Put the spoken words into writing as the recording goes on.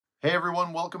Hey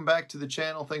everyone, welcome back to the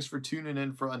channel. Thanks for tuning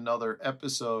in for another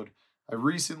episode. I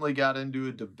recently got into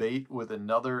a debate with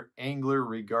another angler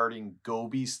regarding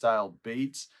Goby style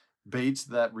baits, baits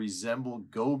that resemble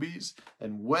gobies,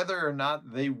 and whether or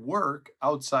not they work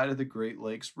outside of the Great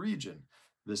Lakes region.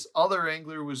 This other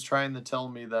angler was trying to tell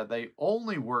me that they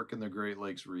only work in the Great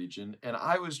Lakes region, and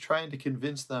I was trying to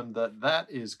convince them that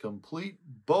that is complete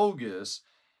bogus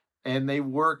and they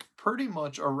work pretty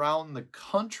much around the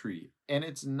country. And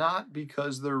it's not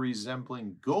because they're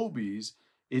resembling gobies,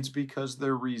 it's because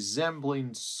they're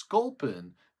resembling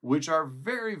sculpin, which are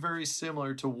very, very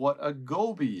similar to what a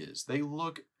goby is. They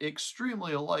look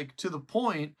extremely alike to the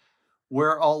point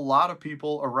where a lot of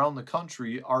people around the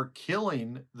country are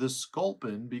killing the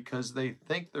sculpin because they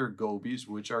think they're gobies,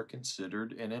 which are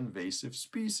considered an invasive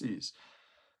species.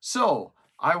 So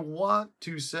I want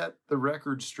to set the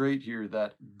record straight here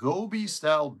that Goby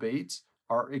style baits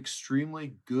are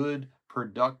extremely good,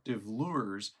 productive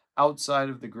lures outside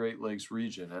of the Great Lakes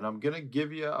region. And I'm going to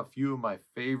give you a few of my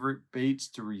favorite baits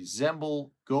to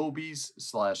resemble gobies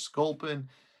slash sculpin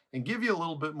and give you a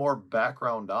little bit more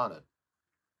background on it.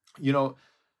 You know,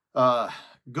 uh,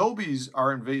 gobies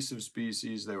are invasive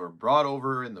species. They were brought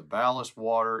over in the ballast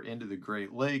water into the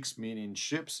Great Lakes, meaning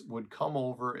ships would come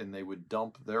over and they would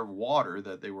dump their water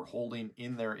that they were holding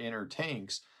in their inner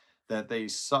tanks that they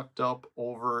sucked up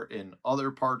over in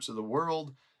other parts of the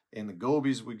world, and the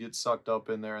gobies would get sucked up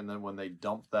in there. And then when they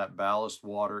dumped that ballast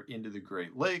water into the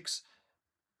Great Lakes,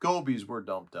 gobies were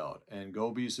dumped out, and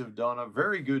gobies have done a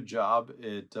very good job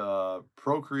at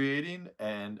procreating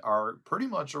and are pretty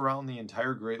much around the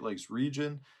entire Great Lakes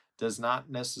region. Does not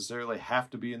necessarily have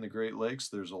to be in the Great Lakes.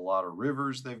 There's a lot of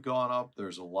rivers they've gone up.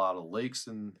 There's a lot of lakes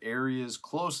and areas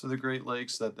close to the Great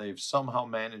Lakes that they've somehow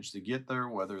managed to get there,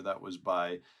 whether that was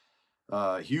by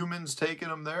humans taking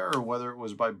them there or whether it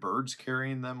was by birds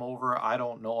carrying them over. I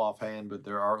don't know offhand, but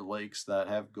there are lakes that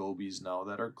have gobies now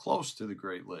that are close to the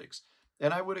Great Lakes.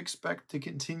 And I would expect to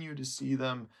continue to see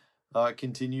them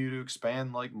continue to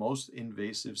expand like most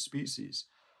invasive species.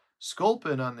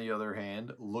 Sculpin, on the other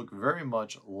hand, look very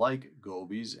much like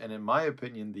gobies, and in my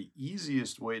opinion, the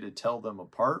easiest way to tell them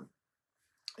apart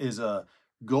is a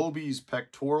goby's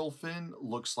pectoral fin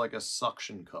looks like a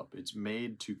suction cup. It's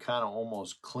made to kind of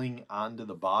almost cling onto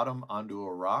the bottom, onto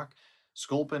a rock.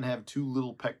 Sculpin have two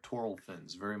little pectoral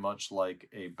fins, very much like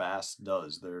a bass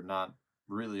does. They're not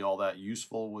really all that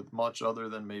useful with much other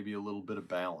than maybe a little bit of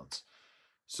balance.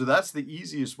 So that's the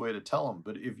easiest way to tell them.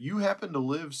 But if you happen to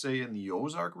live, say, in the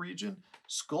Ozark region,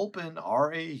 sculpin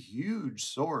are a huge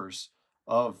source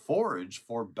of forage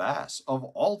for bass of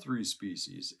all three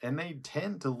species, and they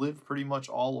tend to live pretty much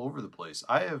all over the place.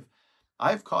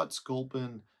 I've caught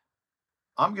sculpin,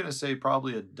 I'm going to say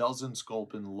probably a dozen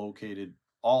sculpin located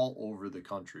all over the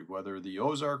country, whether the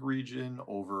Ozark region,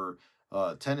 over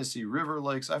Tennessee River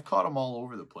lakes. I've caught them all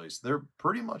over the place. They're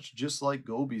pretty much just like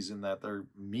gobies in that they're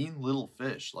mean little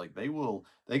fish. Like they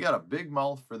got a big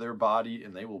mouth for their body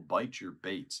and they will bite your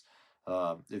baits.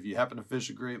 If you happen to fish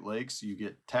the Great Lakes, you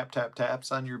get tap, tap,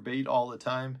 taps on your bait all the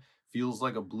time. Feels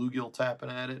like a bluegill tapping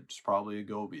at it. It's probably a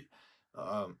goby.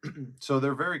 So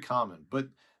they're very common, but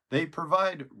they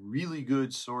provide really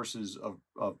good sources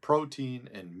of protein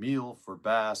and meal for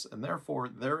bass, and therefore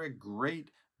they're a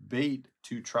great bait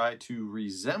to try to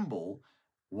resemble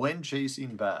when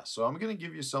chasing bass. So I'm going to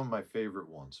give you some of my favorite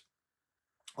ones.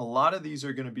 A lot of these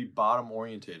are going to be bottom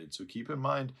orientated, so keep in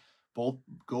mind both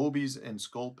gobies and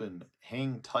sculpin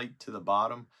hang tight to the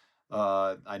bottom.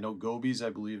 I know gobies, I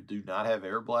believe, do not have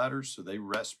air bladders, so they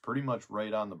rest pretty much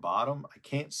right on the bottom. I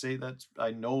can't say that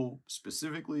I know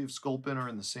specifically if sculpin are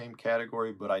in the same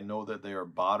category, but I know that they are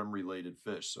bottom related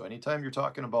fish. So anytime you're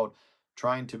talking about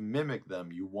trying to mimic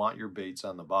them, you want your baits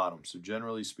on the bottom. So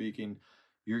generally speaking,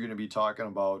 you're going to be talking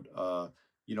about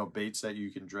baits that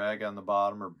you can drag on the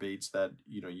bottom, or baits that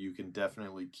you can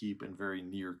definitely keep in very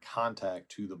near contact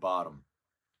to the bottom.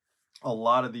 A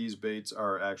lot of these baits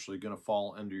are actually going to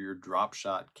fall under your drop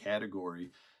shot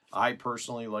category. I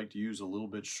personally like to use a little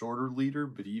bit shorter leader,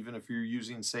 but even if you're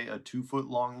using, say, a 2-foot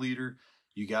long leader,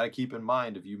 you got to keep in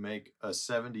mind if you make a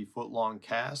 70-foot long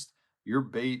cast, your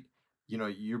bait,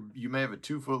 you may have a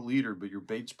 2-foot leader, but your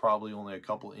bait's probably only a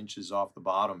couple inches off the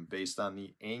bottom based on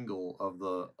the angle of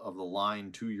the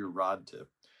line to your rod tip.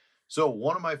 So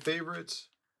one of my favorites,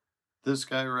 this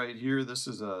guy right here, this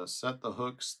is a Set the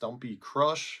Hook Stumpy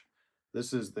Crush.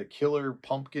 This is the Killer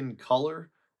Pumpkin color.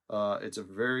 It's a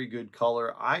very good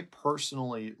color. I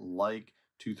personally like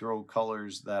to throw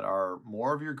colors that are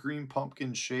more of your green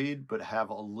pumpkin shade, but have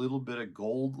a little bit of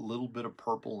gold, a little bit of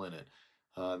purple in it.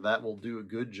 That will do a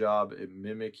good job at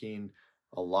mimicking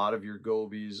a lot of your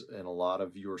gobies and a lot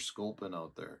of your sculpin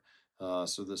out there.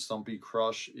 So the Stumpy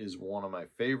Crush is one of my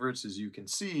favorites. As you can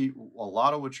see, a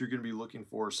lot of what you're going to be looking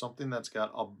for is something that's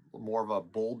got more of a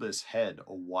bulbous head,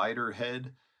 a wider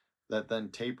head that then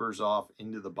tapers off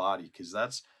into the body, because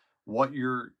that's what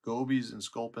your gobies and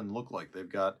sculpin look like. They've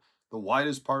got the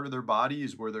widest part of their body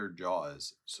is where their jaw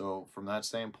is. So from that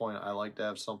standpoint, I like to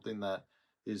have something that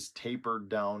is tapered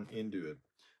down into it.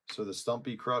 So the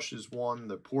Stumpy Crush is one.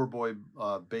 The Poor Boy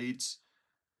Baits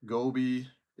Goby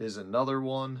is another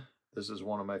one. This is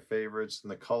one of my favorites, and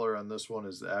the color on this one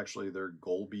is actually their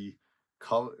Goby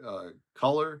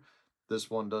color. This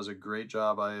one does a great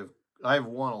job. I've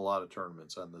won a lot of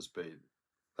tournaments on this bait.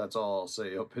 That's all I'll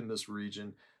say up in this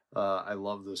region. I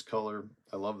love this color.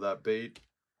 I love that bait.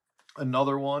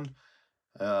 Another one,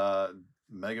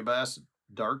 Megabass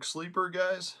Dark Sleeper,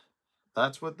 guys.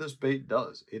 That's what this bait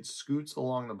does. It scoots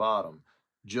along the bottom,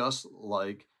 just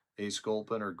like a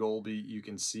sculpin or Goby. You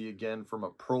can see again from a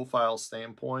profile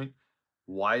standpoint,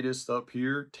 widest up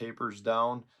here, tapers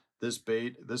down. This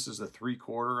bait, this is a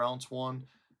 3/4 ounce one.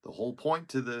 The whole point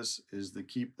to this is to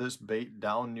keep this bait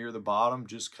down near the bottom,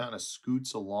 just kind of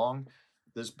scoots along.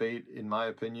 This bait, in my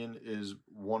opinion, is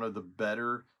one of the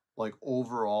better, like,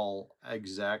 overall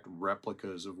exact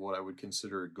replicas of what I would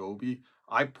consider a Goby.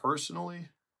 I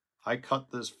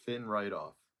cut this fin right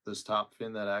off. This top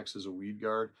fin that acts as a weed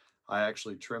guard, I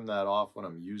actually trim that off when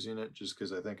I'm using it, just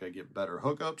because I think I get better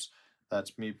hookups.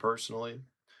 That's me personally.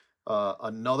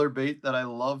 Another bait that I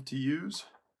love to use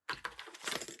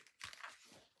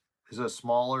is a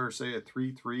smaller, say a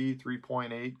 3.3,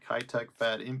 3.8 Kitech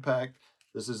Fat Impact.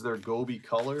 This is their Goby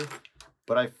color,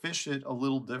 but I fish it a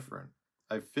little different.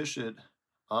 I fish it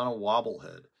on a wobble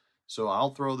head. So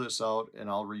I'll throw this out and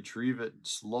I'll retrieve it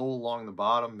slow along the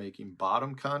bottom, making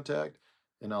bottom contact,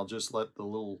 and I'll just let the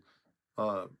little,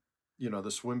 the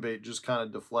swim bait just kind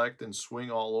of deflect and swing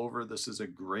all over. This is a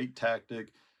great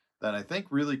tactic that I think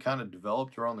really kind of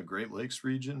developed around the Great Lakes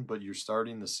region, but you're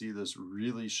starting to see this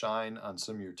really shine on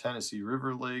some of your Tennessee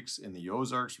River lakes in the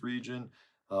Ozarks region.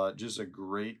 Just a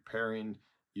great pairing.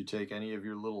 You take any of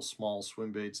your little small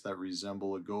swim baits that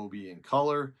resemble a Goby in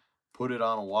color, put it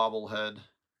on a wobble head,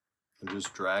 and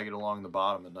just drag it along the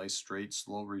bottom. A nice straight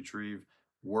slow retrieve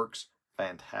works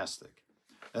fantastic.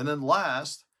 And then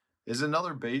last is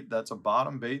another bait that's a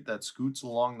bottom bait that scoots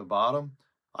along the bottom.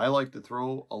 I like to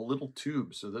throw a little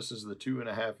tube. So this is the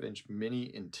 2.5 inch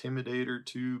mini Intimidator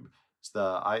tube. It's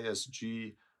the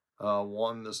ISG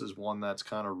one. This is one that's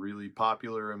kind of really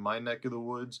popular in my neck of the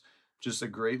woods. Just a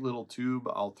great little tube.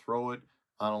 I'll throw it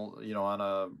on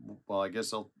well, I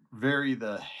guess I'll vary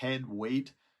the head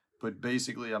weight, but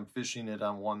basically I'm fishing it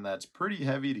on one that's pretty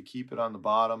heavy to keep it on the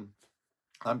bottom.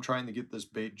 I'm trying to get this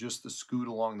bait just to scoot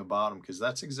along the bottom, because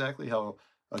that's exactly how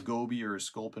a Goby or a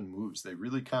sculpin moves. They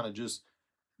really kind of just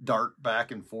dart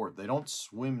back and forth. They don't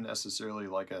swim necessarily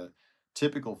like a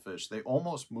typical fish. They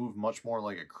almost move much more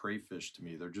like a crayfish to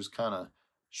me. They're just kind of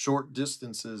short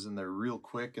distances, and they're real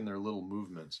quick in their little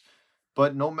movements.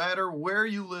 But no matter where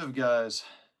you live, guys,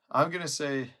 I'm going to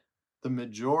say the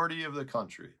majority of the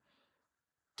country,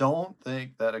 don't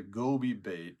think that a Goby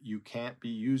bait you can't be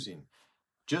using.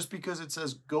 Just because it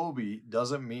says Goby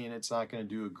doesn't mean it's not going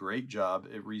to do a great job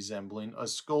at resembling a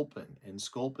sculpin. And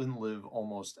sculpin live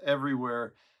almost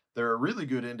everywhere. They're a really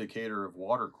good indicator of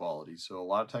water quality. So a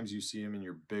lot of times you see them in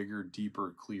your bigger,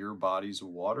 deeper, clear bodies of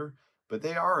water, but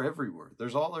they are everywhere.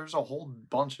 There's a whole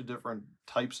bunch of different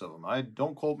types of them.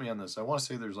 Don't quote me on this. I want to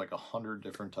say there's like 100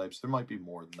 different types. There might be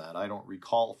more than that. I don't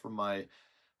recall from my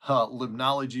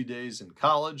limnology days in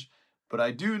college, but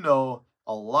I do know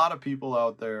a lot of people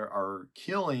out there are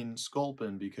killing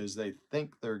sculpin because they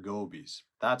think they're gobies.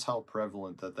 That's how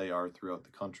prevalent that they are throughout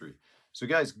the country. So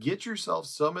guys, get yourself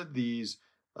some of these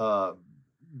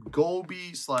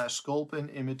Goby/sculpin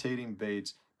imitating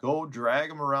baits. Go drag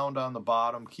them around on the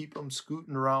bottom, keep them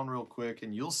scooting around real quick,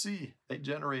 and you'll see they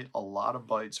generate a lot of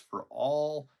bites for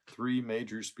all 3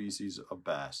 major species of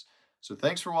bass. So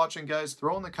thanks for watching, guys.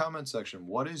 Throw in the comment section,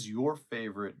 what is your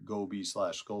favorite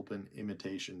Goby/sculpin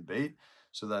imitation bait,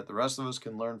 so that the rest of us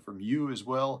can learn from you as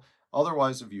well.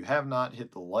 Otherwise, if you have not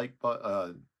hit the like button,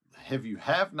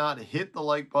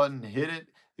 hit it.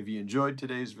 If you enjoyed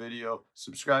today's video,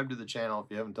 subscribe to the channel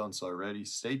if you haven't done so already.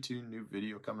 Stay tuned, new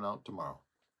video coming out tomorrow.